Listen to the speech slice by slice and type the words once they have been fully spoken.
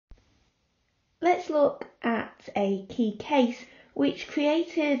let's look at a key case which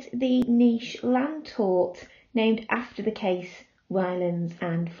created the niche land tort named after the case Rylands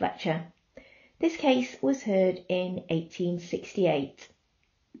and Fletcher. This case was heard in 1868.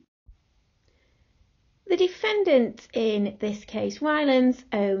 The defendant in this case, Rylands,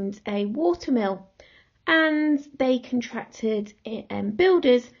 owned a watermill, and they contracted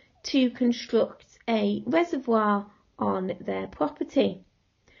builders to construct a reservoir on their property.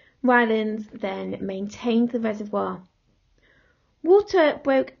 Rylands then maintained the reservoir. Water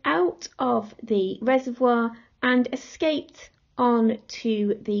broke out of the reservoir and escaped on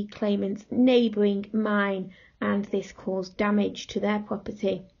to the claimant's neighbouring mine, and this caused damage to their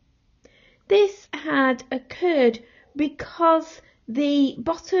property. This had occurred because the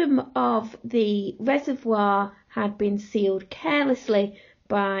bottom of the reservoir had been sealed carelessly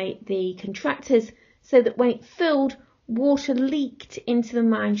by the contractors, so that when it filled, water leaked into the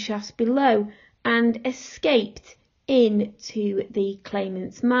mine shafts below and escaped into the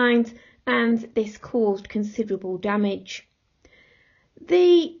claimant's mines, and this caused considerable damage.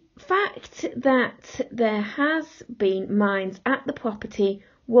 The fact that there has been mines at the property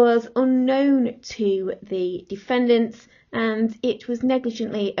was unknown to the defendants, and it was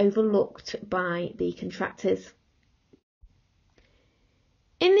negligently overlooked by the contractors.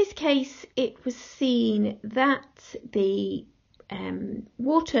 In this case, it was seen that the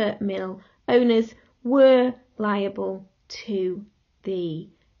watermill owners were liable to the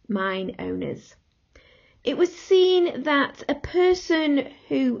mine owners. It was seen that a person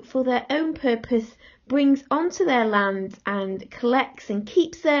who, for their own purpose, brings onto their land and collects and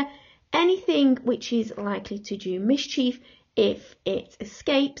keeps there anything which is likely to do mischief if it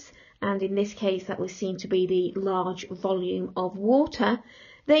escapes, and in this case that was seen to be the large volume of water,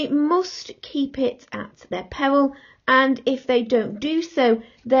 they must keep it at their peril, and if they don't do so,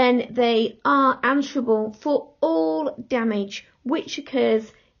 then they are answerable for all damage which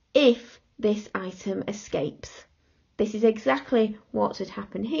occurs if this item escapes. This is exactly what had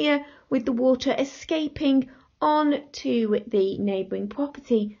happened here, with the water escaping onto the neighbouring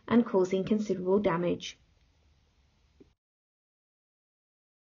property and causing considerable damage.